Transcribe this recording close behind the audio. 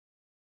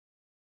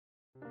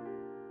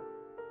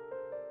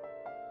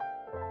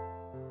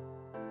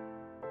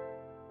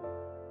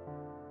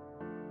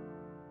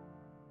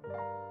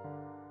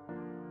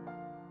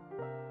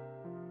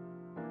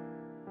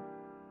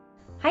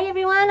Hi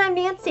everyone, I'm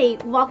Nancy.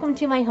 Welcome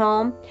to my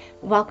home,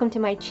 welcome to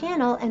my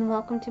channel, and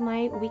welcome to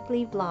my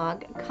weekly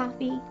vlog,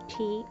 Coffee,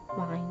 Tea,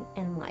 Wine,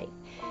 and Life.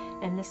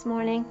 And this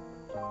morning,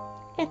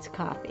 it's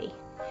coffee.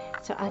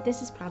 So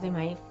this is probably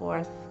my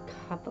fourth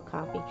cup of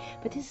coffee,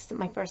 but this is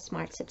my first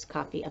Smart Sips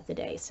coffee of the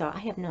day. So I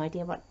have no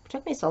idea what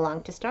took me so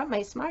long to start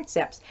my Smart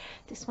Sips.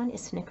 This one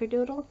is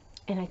Snickerdoodle,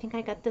 and I think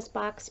I got this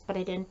box, but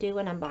I didn't do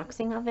an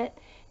unboxing of it.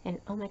 And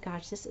oh my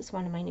gosh, this is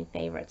one of my new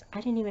favorites. I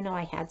didn't even know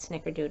I had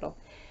Snickerdoodle.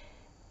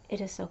 It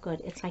is so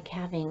good. It's like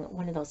having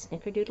one of those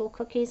Snickerdoodle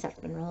cookies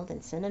that's been rolled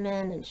in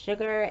cinnamon and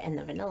sugar and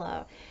the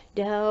vanilla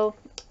dough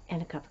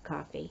and a cup of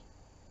coffee.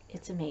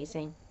 It's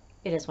amazing.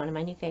 It is one of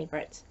my new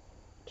favorites.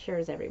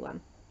 Cheers, everyone.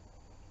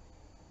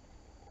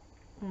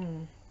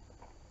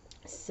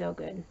 So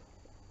good.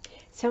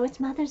 So it's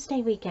Mother's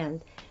Day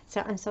weekend.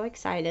 So I'm so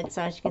excited.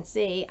 So as you can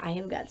see, I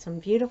have got some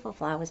beautiful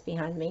flowers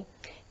behind me.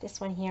 This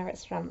one here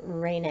is from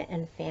Raina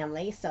and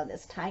Family. So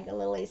this tiger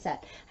lily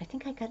set, I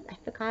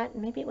forgot,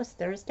 maybe it was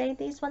Thursday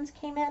these ones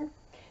came in.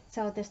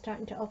 So they're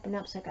starting to open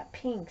up. So I got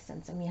pinks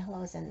and some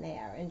yellows in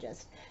there and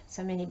just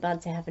so many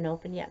buds I haven't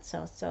opened yet.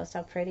 So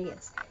pretty.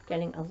 It's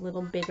getting a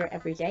little bigger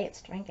every day.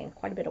 It's drinking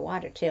quite a bit of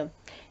water too.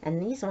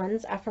 And these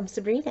ones are from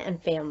Sabrina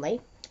and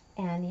Family.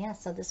 And yeah,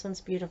 so this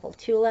one's beautiful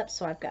tulips.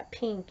 So I've got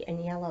pink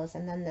and yellows,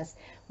 and then this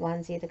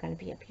one's either going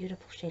to be a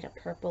beautiful shade of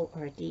purple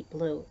or a deep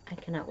blue. I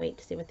cannot wait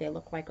to see what they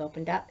look like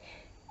opened up.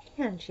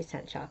 And she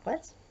sent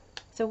chocolates.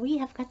 So we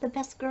have got the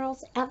best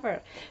girls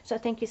ever. So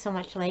thank you so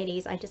much,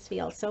 ladies. I just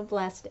feel so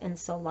blessed and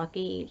so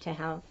lucky to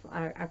have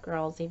our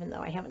girls, even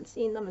though I haven't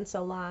seen them in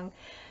so long.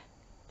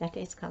 That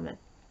day's coming.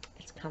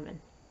 It's coming.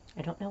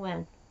 I don't know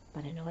when,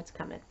 but I know it's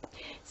coming.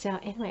 So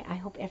anyway, I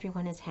hope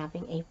everyone is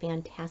having a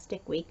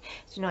fantastic week.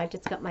 So you know, I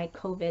just got my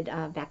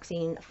COVID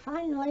vaccine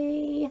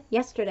finally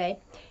yesterday,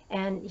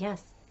 and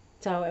yes,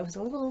 so it was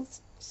a little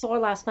sore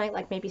last night,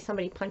 like maybe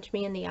somebody punched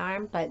me in the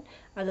arm, but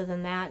other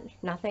than that,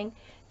 nothing.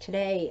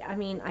 Today, I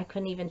mean, I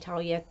couldn't even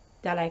tell you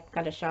that I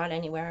got a shot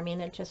anywhere. I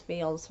mean, it just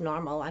feels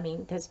normal. I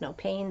mean, there's no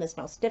pain, there's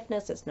no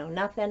stiffness, there's no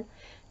nothing,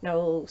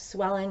 no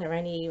swelling or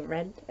any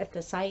red at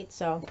the site.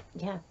 So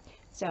yeah,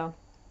 so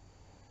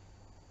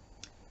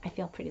I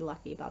feel pretty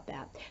lucky about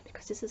that,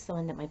 because this is the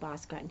one that my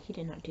boss got, and he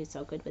did not do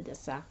so good with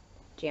this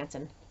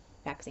Janssen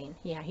vaccine.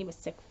 Yeah, he was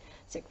sick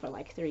for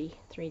like three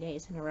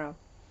days in a row.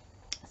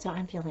 So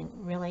I'm feeling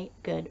really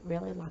good,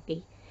 really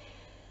lucky.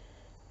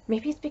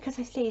 Maybe it's because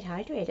I stayed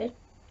hydrated.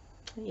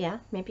 Yeah,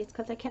 maybe it's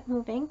because I kept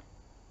moving.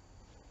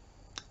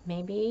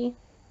 Maybe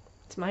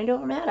it's mind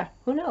over matter.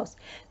 Who knows?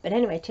 But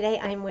anyway, today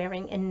I'm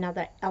wearing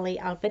another Ellie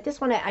outfit.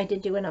 This one I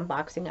did do an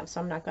unboxing of,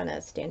 so I'm not going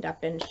to stand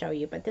up and show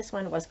you. But this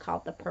one was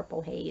called the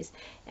Purple Haze,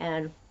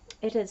 and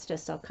it is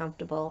just so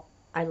comfortable.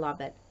 I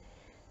love it.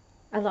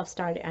 I love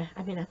starting.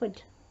 I mean, I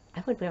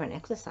would wear an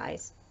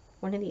exercise,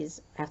 one of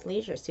these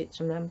athleisure suits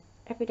from them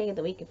every day of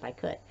the week if I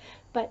could.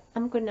 But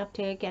I'm good enough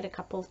to get a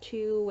couple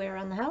to wear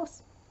around the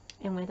house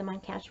and wear them on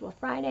casual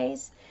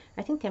Fridays.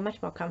 I think they're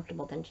much more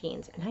comfortable than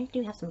jeans. And I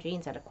do have some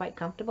jeans that are quite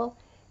comfortable,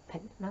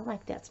 but not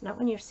like this. Not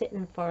when you're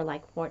sitting for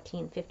like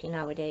 14,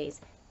 15-hour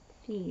days.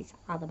 These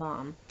are the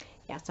bomb.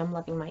 Yeah, so I'm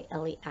loving my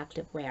Ellie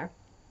active wear.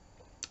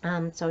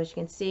 So as you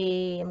can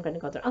see, I'm going to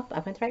go there. Oh, I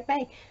went the right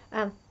way.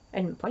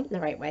 And pointing the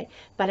right way.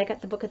 But I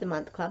got the Book of the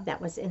Month Club. That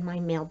was in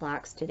my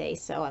mailbox today,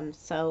 so I'm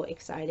so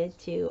excited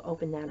to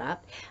open that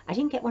up. I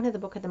didn't get one of the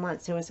Book of the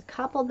Month. There was a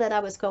couple that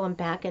I was going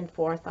back and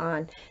forth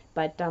on,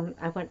 but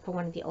I went for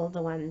one of the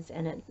older ones,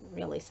 and it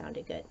really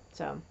sounded good.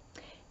 So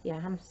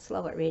yeah, I'm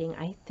slow at reading.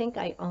 I think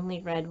I only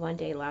read one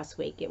day last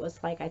week. It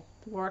was like I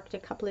worked a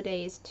couple of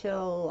days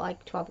till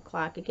like 12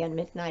 o'clock, again,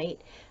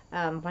 midnight.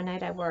 One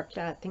night I worked,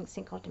 I think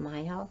Cinco de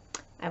Mayo.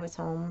 I was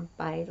home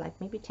by like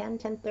maybe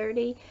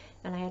 10:30,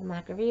 and I had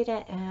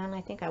Margarita, and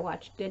I think I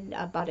did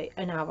about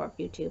an hour of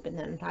YouTube, and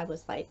then I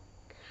was like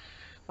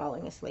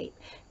falling asleep.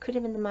 Could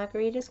have been the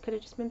margaritas, could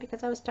have just been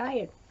because I was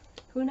tired.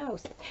 Who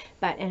knows?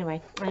 But anyway,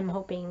 I'm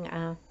hoping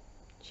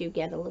to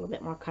get a little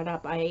bit more caught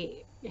up.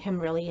 I am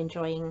really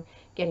enjoying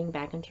getting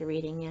back into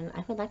reading, and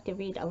I would like to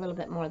read a little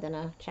bit more than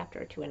a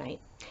chapter or two a night.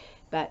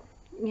 But,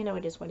 you know,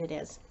 it is what it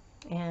is.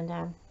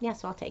 And, yeah,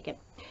 so I'll take it.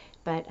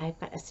 But I've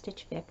got a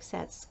Stitch Fix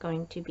that's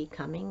going to be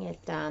coming. I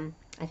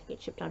think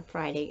it shipped on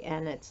Friday,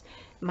 and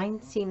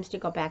mine seems to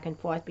go back and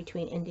forth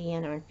between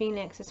Indiana and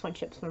Phoenix. This one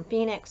ships from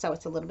Phoenix, so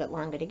it's a little bit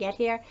longer to get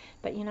here.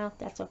 But, you know,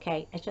 that's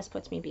okay. It just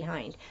puts me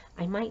behind.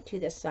 I might do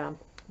this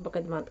Book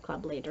of the Month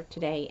Club later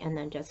today, and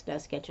then just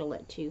schedule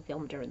it to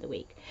film during the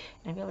week.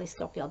 And I really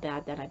still feel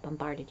bad that I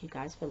bombarded you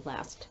guys for the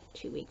last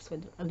 2 weeks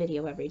with a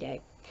video every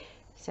day.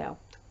 So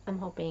I'm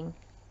hoping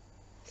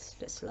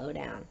to slow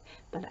down.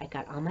 But I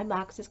got all my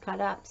boxes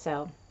cut up,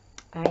 so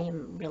I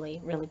am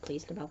really, really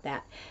pleased about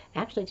that.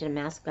 I actually did a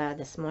mask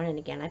this morning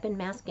again. I've been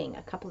masking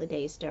a couple of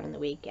days during the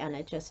week, and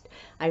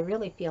I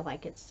really feel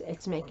like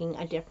it's making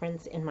a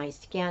difference in my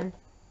skin,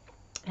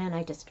 and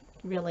I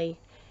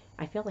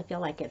feel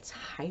like it's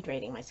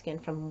hydrating my skin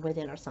from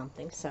within or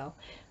something. So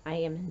I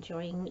am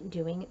enjoying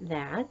doing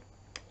that.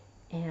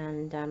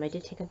 And I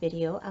did take a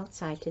video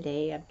outside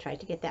today. I've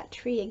tried to get that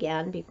tree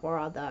again before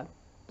all the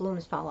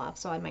blooms fall off,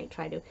 so I might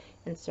try to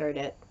insert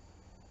it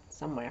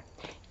somewhere.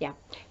 Yeah.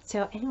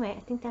 So anyway, I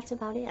think that's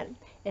about it.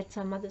 It's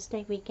a Mother's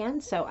Day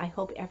weekend, so I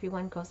hope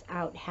everyone goes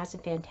out, has a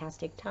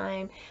fantastic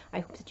time. I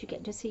hope that you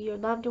get to see your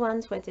loved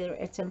ones, whether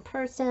it's in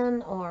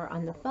person or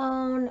on the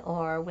phone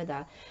or with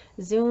a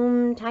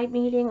Zoom type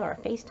meeting or a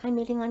FaceTime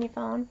meeting on your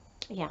phone.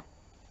 Yeah.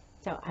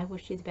 So I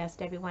wish you the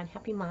best, everyone.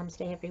 Happy Mom's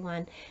Day,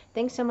 everyone.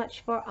 Thanks so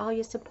much for all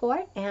your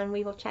support, and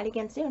we will chat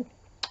again soon.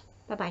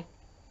 Bye-bye.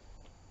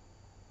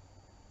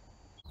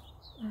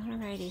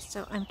 Alrighty,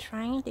 so I'm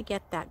trying to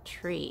get that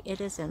tree. It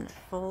is in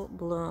full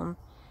bloom,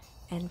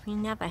 and we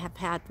never have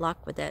had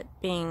luck with it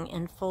being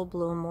in full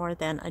bloom more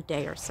than a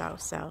day or so.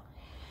 So,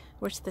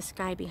 wish the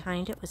sky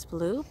behind it was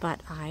blue,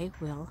 but I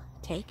will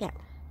take it.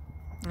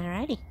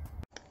 Alrighty.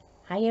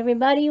 Hi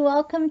everybody,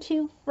 welcome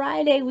to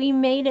Friday. We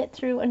made it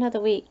through another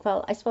week.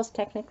 Well, I suppose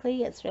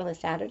technically it's really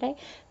Saturday,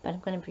 but I'm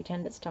going to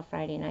pretend it's still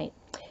Friday night.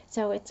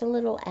 So it's a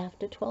little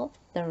after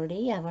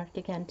 12:30. I worked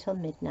again till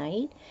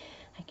midnight.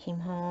 I came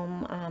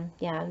home.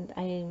 Yeah,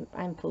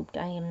 I'm pooped.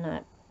 I am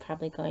not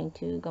probably going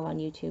to go on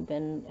YouTube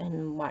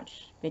and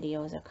watch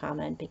videos or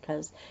comment,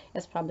 because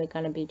it's probably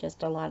going to be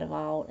just a lot of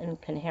all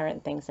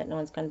incoherent things that no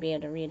one's going to be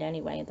able to read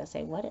anyway. They'll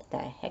say, what the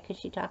heck is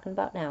she talking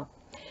about now?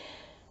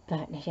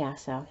 But yeah,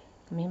 so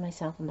I made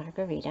myself a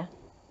margarita.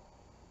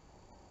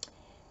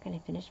 Gonna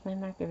finish my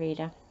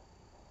margarita.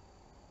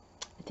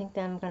 I think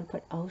then I'm gonna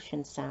put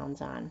ocean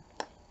sounds on.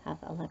 Have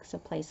Alexa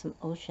play some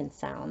ocean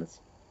sounds,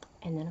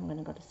 and then I'm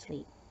gonna go to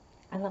sleep.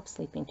 I love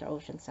sleeping to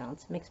ocean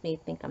sounds. It makes me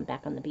think I'm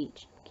back on the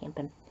beach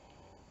camping.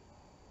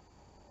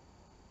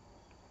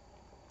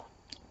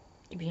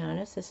 To be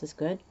honest, this is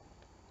good.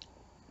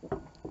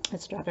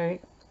 It's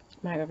strawberry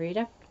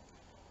margarita,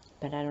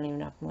 but I don't even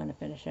know if I'm gonna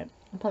finish it.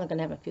 I'm probably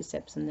gonna have a few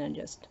sips and then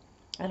just,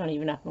 I don't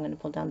even know if I'm going to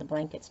pull down the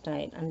blankets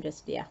tonight. I'm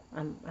just, yeah,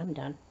 I'm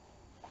done.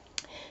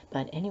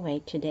 But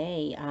anyway,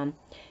 today,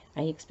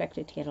 I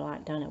expected to get a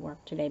lot done at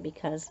work today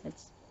because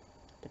it's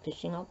the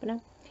fishing opener.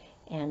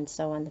 And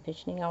so on the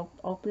fishing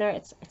opener,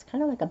 it's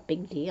kind of like a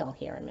big deal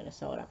here in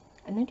Minnesota.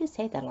 And they do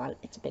say that a lot.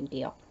 It's a big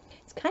deal.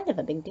 It's kind of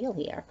a big deal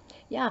here.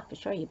 Yeah, for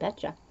sure, you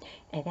betcha.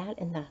 And that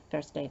in the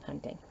first day of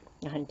hunting,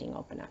 the hunting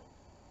opener.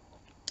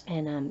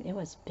 And it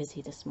was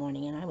busy this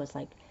morning, and I was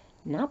like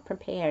not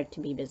prepared to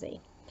be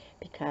busy,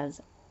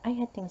 because I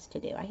had things to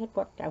do. I had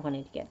work I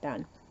wanted to get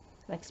done,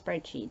 like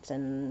spreadsheets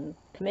and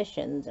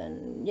commissions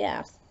and,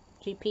 yes,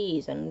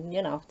 GPs and,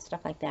 you know,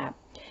 stuff like that.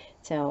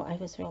 So I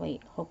was really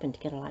hoping to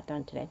get a lot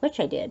done today, which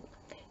I did.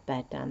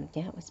 But,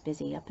 yeah, it was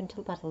busy up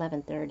until about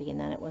 11:30, and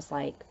then it was,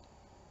 like,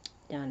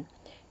 done.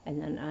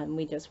 And then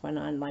we just went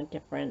on, like,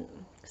 different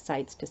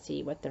sites to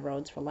see what the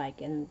roads were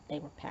like, and they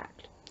were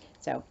packed.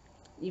 So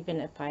even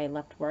if I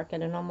left work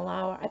at a normal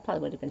hour, I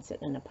probably would have been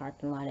sitting in a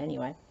parking lot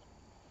anyway.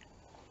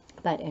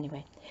 But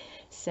anyway,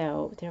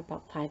 so there were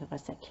about 5 of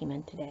us that came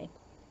in today,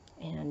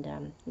 and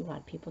a lot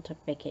of people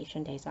took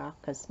vacation days off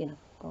because, you know,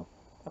 go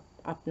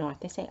up north.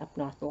 They say up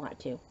north a lot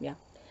too. Yeah,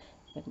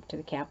 to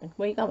the cabin.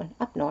 Where are you going?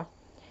 Up north.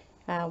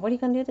 What are you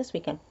going to do this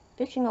weekend?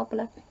 Fishing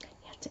opener.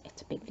 Yeah,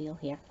 it's a big deal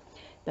here.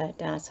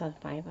 But so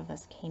 5 of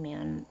us came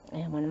in,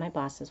 and one of my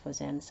bosses was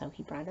in, so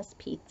he brought us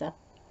pizza.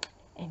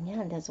 And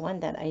yeah, there's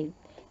one that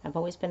I've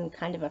always been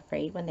kind of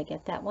afraid when they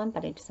get that one,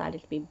 but I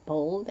decided to be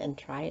bold and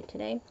try it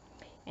today.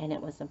 And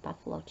it was a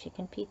buffalo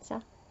chicken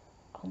pizza.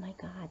 Oh my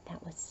God,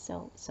 that was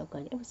so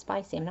good. It was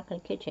spicy. I'm not going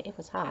to kid you. It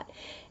was hot.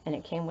 And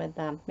it came with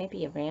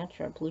maybe a ranch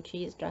or a blue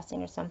cheese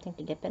dressing or something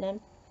to dip it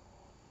in.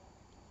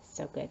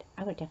 So good.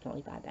 I would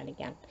definitely buy that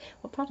again.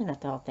 Well, probably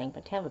not the whole thing,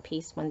 but to have a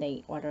piece when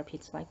they order a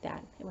pizza like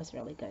that, it was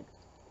really good.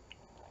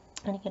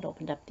 And he had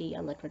opened up the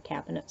liquor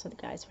cabinet, so the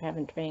guys were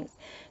having drinks.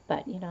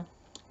 But, you know,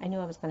 I knew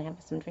I was going to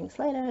have some drinks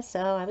later, so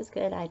I was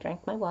good. I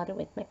drank my water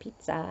with my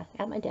pizza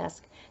at my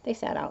desk. They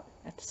sat out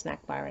at the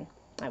snack bar, and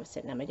I was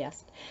sitting at my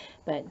desk.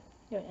 But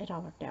it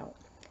all worked out.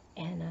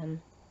 And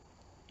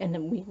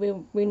then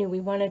we knew we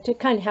wanted to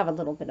kind of have a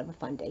little bit of a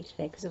fun day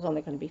today, because there's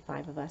only going to be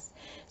 5 of us.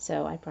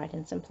 So I brought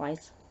in some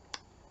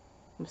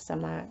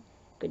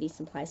goodie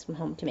supplies from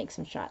home to make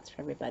some shots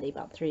for everybody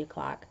about 3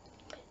 o'clock.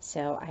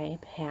 So I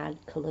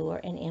had Kahlua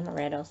and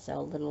Amaretto,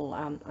 so little,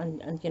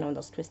 you know,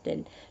 those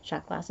twisted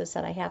shot glasses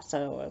that I have.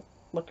 So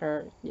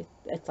liquor,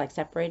 it's like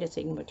separated,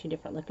 so you can put 2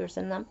 different liquors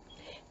in them.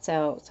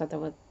 So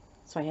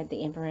I had the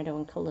Amaretto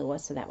and Kahlua,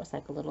 so that was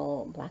like a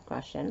little Black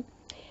Russian.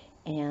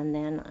 And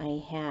then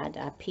I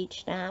had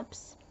peach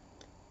schnapps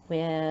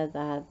with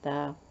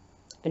the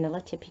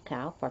vanilla tippy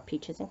cow for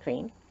peaches and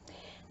cream.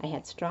 I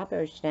had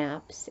strawberry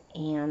schnapps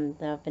and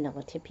the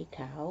vanilla tippy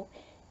cow,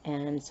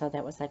 and so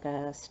that was like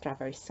a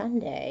strawberry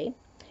sundae.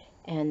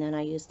 And then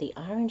I used the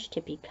orange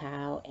tippy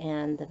cow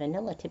and the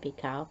vanilla tippy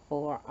cow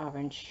for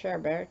orange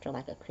sherbet, or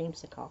like a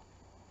creamsicle.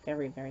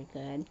 Very, very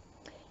good.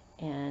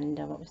 And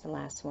what was the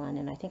last one?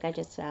 And I think I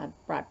just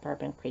brought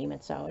bourbon cream,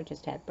 and so I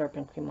just had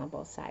bourbon cream on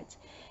both sides.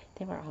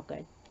 They were all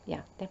good.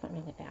 Yeah, they went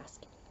really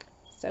fast.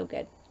 So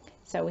good.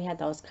 So we had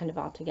those kind of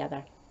all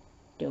together,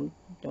 doing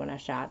our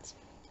shots.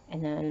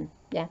 And then,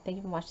 yeah, they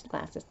even washed the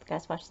glasses. The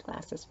guys washed the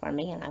glasses for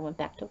me, and I went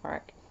back to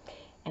work.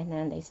 And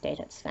then they stayed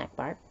at the snack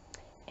bar.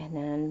 And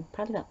then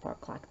probably about 4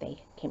 o'clock they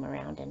came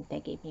around and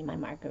they gave me my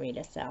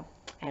margarita, so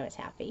I was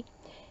happy.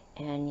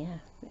 And yeah,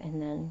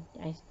 and then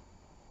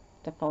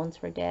the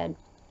phones were dead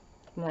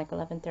from like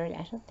 11:30.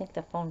 I don't think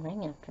the phone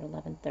rang after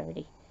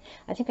 11:30.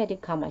 I think I did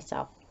call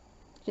myself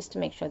just to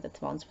make sure that the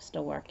phones were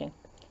still working.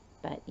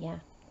 But yeah,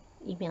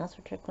 emails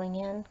were trickling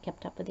in,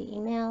 kept up with the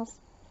emails,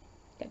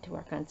 got to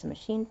work on some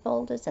machine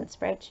folders and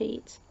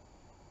spreadsheets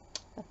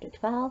after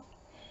 12.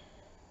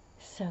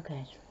 So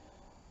good.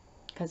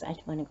 Because I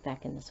want to go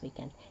back in this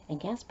weekend. And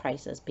gas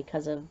prices,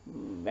 because of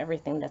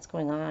everything that's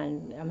going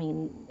on, I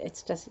mean,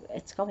 it's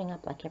going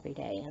up like every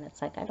day. And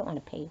it's like, I don't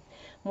want to pay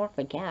more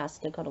for gas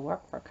to go to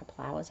work for a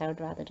couple hours. I would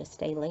rather just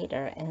stay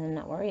later and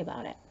not worry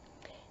about it.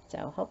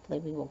 So hopefully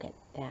we will get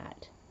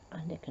that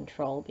under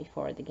control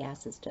before the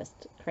gas is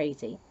just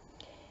crazy.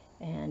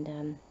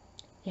 And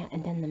yeah,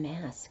 and then the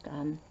mask.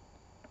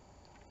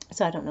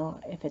 So I don't know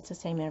if it's the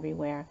same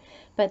everywhere,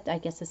 but I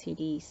guess the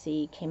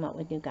CDC came out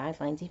with new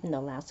guidelines, even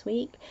though last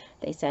week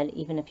they said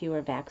even if you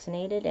were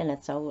vaccinated and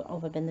it's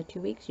over been the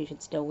 2 weeks, you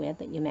should still wear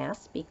your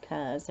mask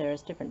because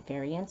there's different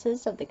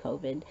variances of the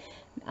COVID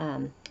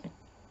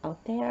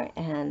out there,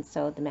 and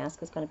so the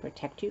mask is going to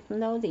protect you from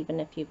those even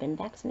if you've been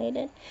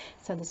vaccinated.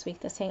 So this week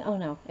they're saying, oh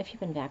no, if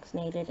you've been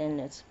vaccinated and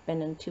it's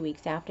been in 2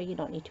 weeks after, you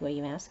don't need to wear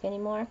your mask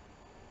anymore.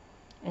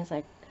 And it's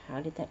like, how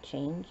did that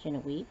change in a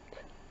week?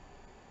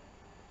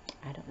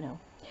 I don't know,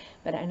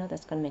 but I know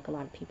that's going to make a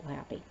lot of people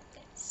happy.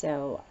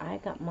 So I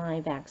got my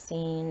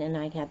vaccine and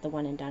I had the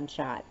one and done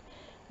shot.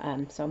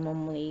 So I'm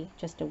only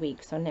just a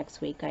week. So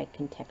next week I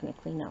can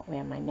technically not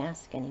wear my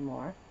mask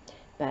anymore,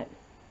 but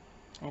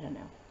I don't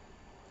know,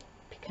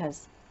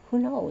 because who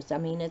knows? I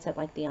mean, is it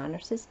like the honor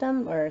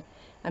system, or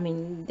I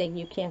mean, then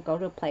you can't go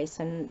to a place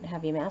and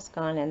have your mask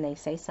on and they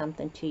say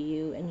something to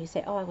you and you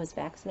say, oh, I was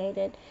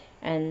vaccinated,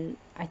 and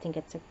I think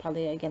it's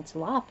probably against the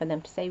law for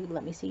them to say,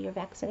 let me see your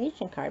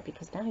vaccination card,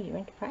 because now you're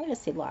into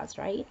privacy laws,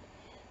 right?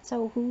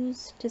 So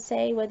who's to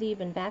say whether you've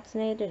been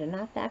vaccinated or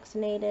not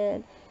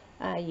vaccinated?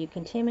 Are you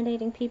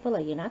contaminating people?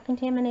 Are you not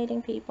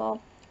contaminating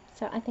people?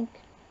 So I think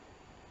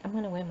I'm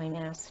going to wear my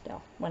mask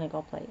still when I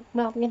go play.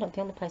 Well, you know,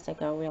 the only place I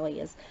go really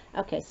is,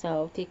 okay,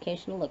 so the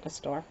occasional liquor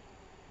store,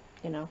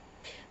 you know,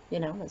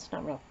 it's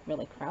not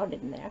really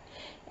crowded in there.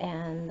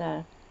 And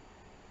the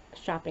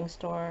shopping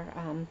store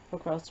for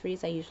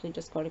groceries, I usually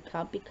just go to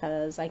Cub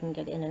because I can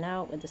get in and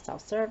out with the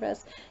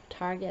self-service.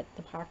 Target,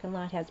 the parking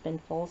lot has been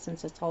full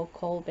since this whole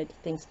COVID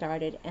thing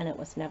started, and it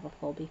was never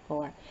full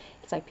before.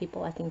 It's like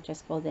people, I think,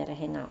 just go there to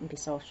hang out and be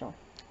social.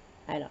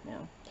 I don't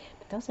know.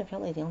 But those are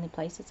really the only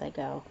places I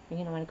go.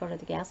 You know, when I go to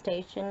the gas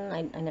station,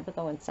 I never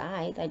go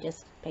inside. I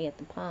just pay at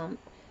the pump.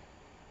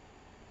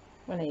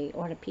 When I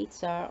order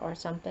pizza or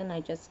something,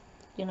 I just,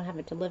 you know, have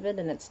it delivered,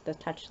 and it's the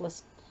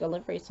touchless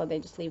delivery, so they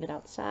just leave it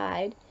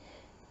outside.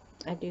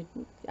 I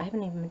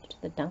haven't even been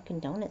to the Dunkin'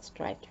 Donuts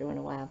drive-thru in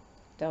a while.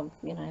 Though,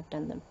 you know, I've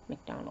done the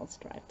McDonald's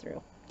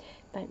drive-thru.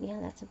 But yeah,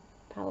 that's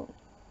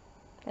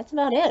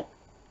about it.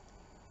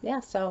 Yeah,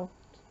 so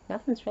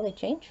nothing's really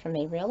changed for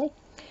me, really.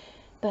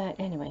 But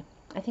anyway,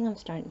 I think I'm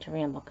starting to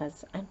ramble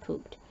because I'm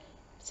pooped.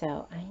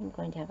 So I am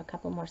going to have a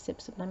couple more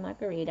sips of my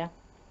margarita.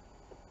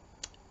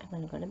 I'm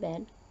going to go to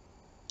bed.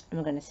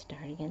 I'm going to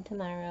start again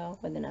tomorrow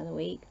with another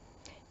week.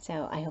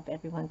 So I hope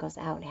everyone goes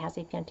out, has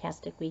a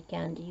fantastic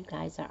weekend. You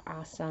guys are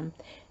awesome.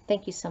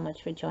 Thank you so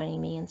much for joining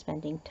me and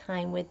spending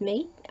time with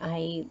me.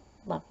 I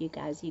love you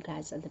guys. You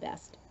guys are the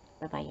best.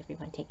 Bye-bye,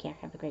 everyone. Take care.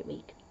 Have a great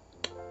week.